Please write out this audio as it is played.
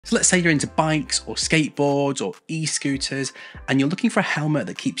So let's say you're into bikes or skateboards or e-scooters and you're looking for a helmet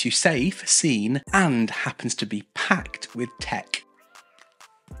that keeps you safe, seen, and happens to be packed with tech.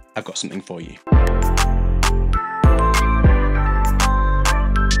 I've got something for you.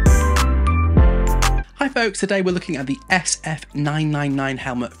 Hi folks, today we're looking at the SF-999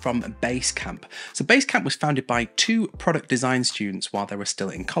 helmet from Basecamp. So Basecamp was founded by two product design students while they were still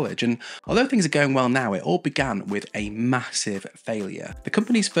in college, and although things are going well now, it all began with a massive failure. The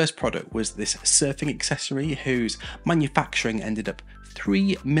company's first product was this surfing accessory whose manufacturing ended up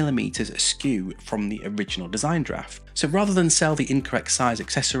 3mm askew from the original design draft. So rather than sell the incorrect size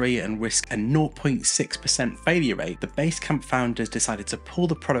accessory and risk a 0.6% failure rate, the Basecamp founders decided to pull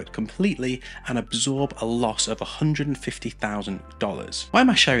the product completely and absorb a loss of $150,000. Why am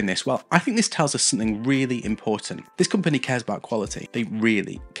I sharing this? Well, I think this tells us something really important. This company cares about quality. They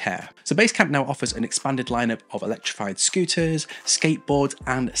really care. So Basecamp now offers an expanded lineup of electrified scooters, skateboards,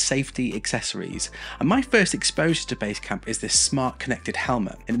 and safety accessories. And my first exposure to Basecamp is this smart connected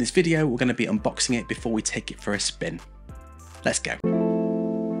helmet. And in this video, we're going to be unboxing it before we take it for a spin. Let's go.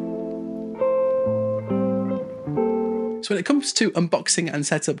 So when it comes to unboxing and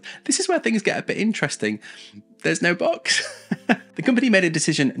setup, this is where things get a bit interesting. There's no box. The company made a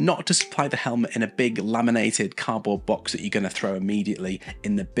decision not to supply the helmet in a big laminated cardboard box that you're going to throw immediately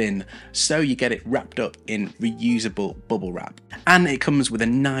in the bin, so you get it wrapped up in reusable bubble wrap. And it comes with a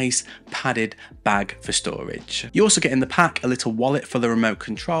nice padded bag for storage. You also get in the pack a little wallet for the remote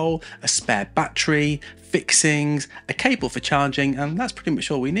control, a spare battery, fixings, a cable for charging, and that's pretty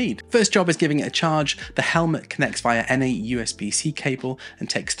much all we need. First job is giving it a charge. The helmet connects via any USB-C cable and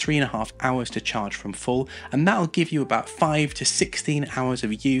takes 3.5 hours to charge from full, and that'll give you about 5 to 16 hours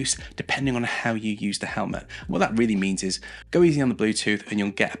of use depending on how you use the helmet. What that really means is go easy on the Bluetooth and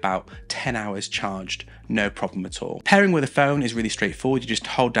you'll get about 10 hours charged, no problem at all. Pairing with a phone is really straightforward. You just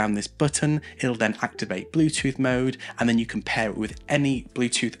hold down this button, it'll then activate Bluetooth mode, and then you can pair it with any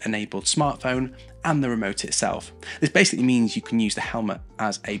Bluetooth enabled smartphone and the remote itself. This basically means you can use the helmet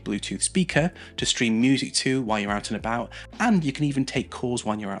as a Bluetooth speaker to stream music to while you're out and about, and you can even take calls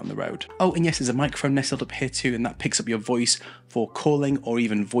while you're out on the road. Oh, and yes, there's a microphone nestled up here too, and that picks up your voice for calling or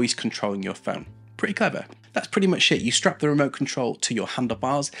even voice controlling your phone. Pretty clever. That's pretty much it. You strap the remote control to your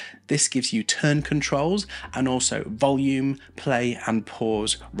handlebars. This gives you turn controls and also volume, play and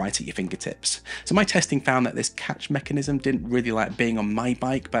pause right at your fingertips. So my testing found that this catch mechanism didn't really like being on my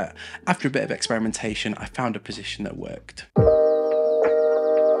bike, but after a bit of experimentation, I found a position that worked.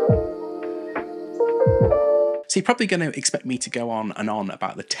 So you're probably going to expect me to go on and on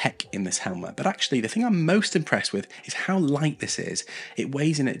about the tech in this helmet, but actually the thing I'm most impressed with is how light this is. It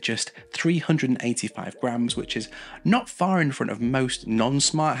weighs in at just 385 grams, which is not far in front of most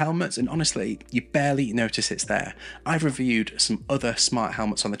non-smart helmets, and honestly, you barely notice it's there. I've reviewed some other smart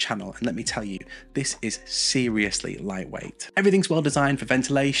helmets on the channel, and let me tell you, this is seriously lightweight. Everything's well designed for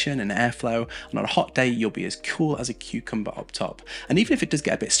ventilation and airflow, and on a hot day, you'll be as cool as a cucumber up top. And even if it does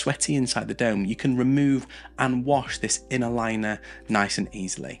get a bit sweaty inside the dome, you can remove and wash this inner liner nice and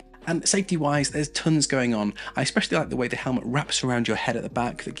easily. And safety wise, there's tons going on. I especially like the way the helmet wraps around your head at the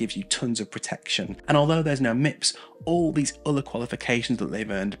back, that gives you tons of protection. And although there's no MIPS, all these other qualifications that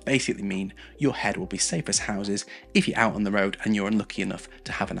they've earned basically mean your head will be safe as houses if you're out on the road and you're unlucky enough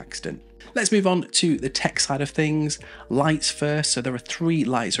to have an accident. Let's move on to the tech side of things. Lights first. So there are 3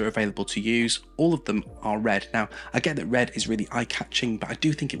 lights that are available to use. All of them are red. Now, I get that red is really eye-catching, but I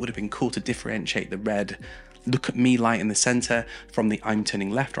do think it would have been cool to differentiate the red look at me light in the center from the I'm turning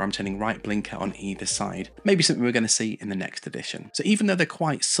left or I'm turning right blinker on either side. Maybe something we're going to see in the next edition. So even though they're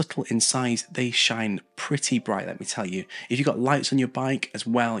quite subtle in size, they shine pretty bright, let me tell you. If you've got lights on your bike as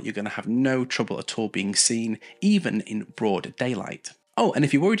well, you're going to have no trouble at all being seen, even in broad daylight. Oh, and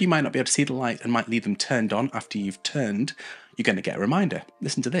if you're worried you might not be able to see the light and might leave them turned on after you've turned, you're going to get a reminder.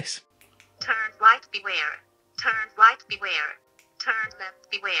 Listen to this. Turn right, beware. Turn right, beware. Turn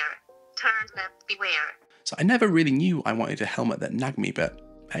left, beware. Turn left, beware. So I never really knew I wanted a helmet that nagged me, but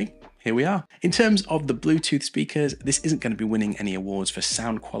hey, here we are. In terms of the Bluetooth speakers, this isn't going to be winning any awards for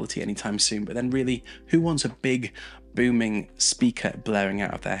sound quality anytime soon, but then really, who wants a big booming speaker blaring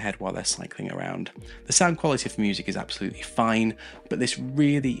out of their head while they're cycling around? The sound quality of music is absolutely fine, but this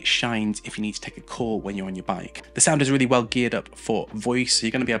really shines if you need to take a call when you're on your bike. The sound is really well geared up for voice, so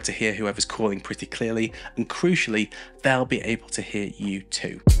you're going to be able to hear whoever's calling pretty clearly, and crucially, they'll be able to hear you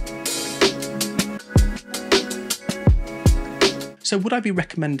too. So would I be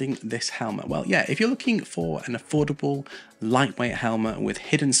recommending this helmet? Well, yeah, if you're looking for an affordable, lightweight helmet with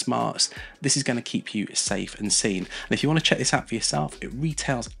hidden smarts, this is going to keep you safe and seen. And if you want to check this out for yourself, it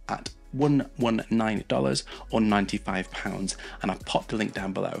retails at $119 or £95, and I've popped the link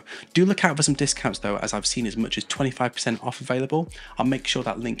down below. Do look out for some discounts though, as I've seen as much as 25% off available. I'll make sure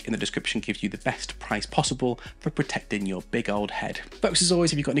that link in the description gives you the best price possible for protecting your big old head. Folks, as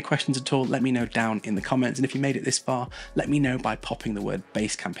always, if you've got any questions at all, let me know down in the comments, and if you made it this far, let me know by popping the word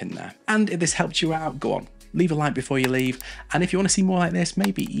Basecamp in there. And if this helped you out, go on, leave a like before you leave, and if you want to see more like this,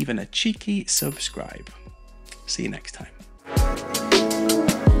 maybe even a cheeky subscribe. See you next time.